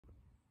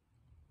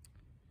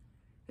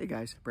Hey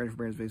guys, Brandon from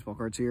Brandon's Baseball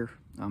Cards here.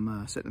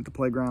 I'm sitting at the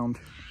playground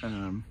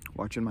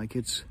watching my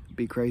kids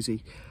be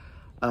crazy.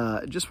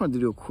 Just wanted to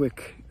do a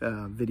quick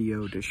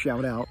video to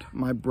shout out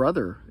my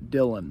brother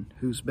Dylan,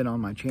 who's been on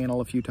my channel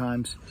a few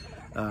times.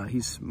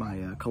 He's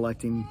my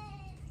collecting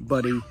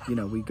buddy. You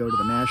know, we go to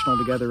the National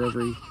together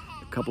every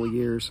couple of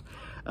years.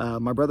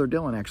 My brother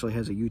Dylan actually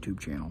has a YouTube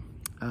channel,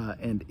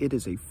 and it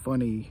is a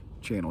funny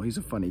channel. He's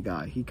a funny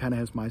guy. He kind of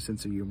has my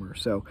sense of humor.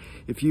 So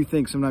if you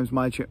think sometimes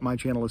my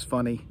channel is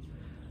funny,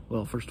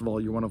 well, first of all,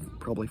 you're one of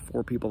probably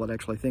 4 people that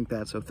actually think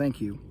that, so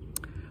thank you.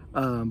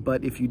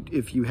 But if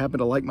you happen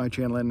to like my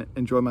channel and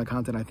enjoy my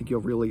content, I think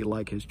you'll really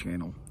like his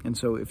channel. And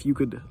so if you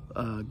could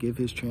give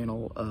his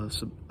channel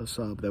a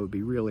sub, that would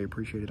be really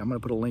appreciated. I'm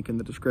going to put a link in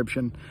the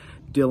description.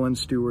 Dylan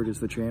Stewart is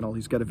the channel.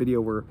 He's got a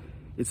video where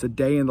it's a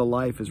day in the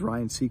life as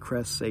Ryan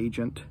Seacrest's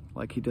agent.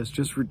 Like, he does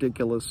just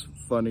ridiculous,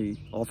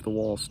 funny,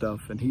 off-the-wall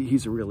stuff, and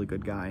he's a really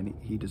good guy, and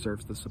he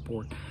deserves the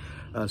support.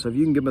 So if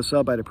you can give him a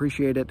sub, I'd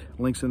appreciate it.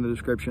 Links in the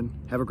description.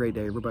 Have a great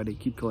day, everybody.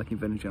 Keep collecting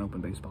vintage and open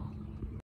baseball.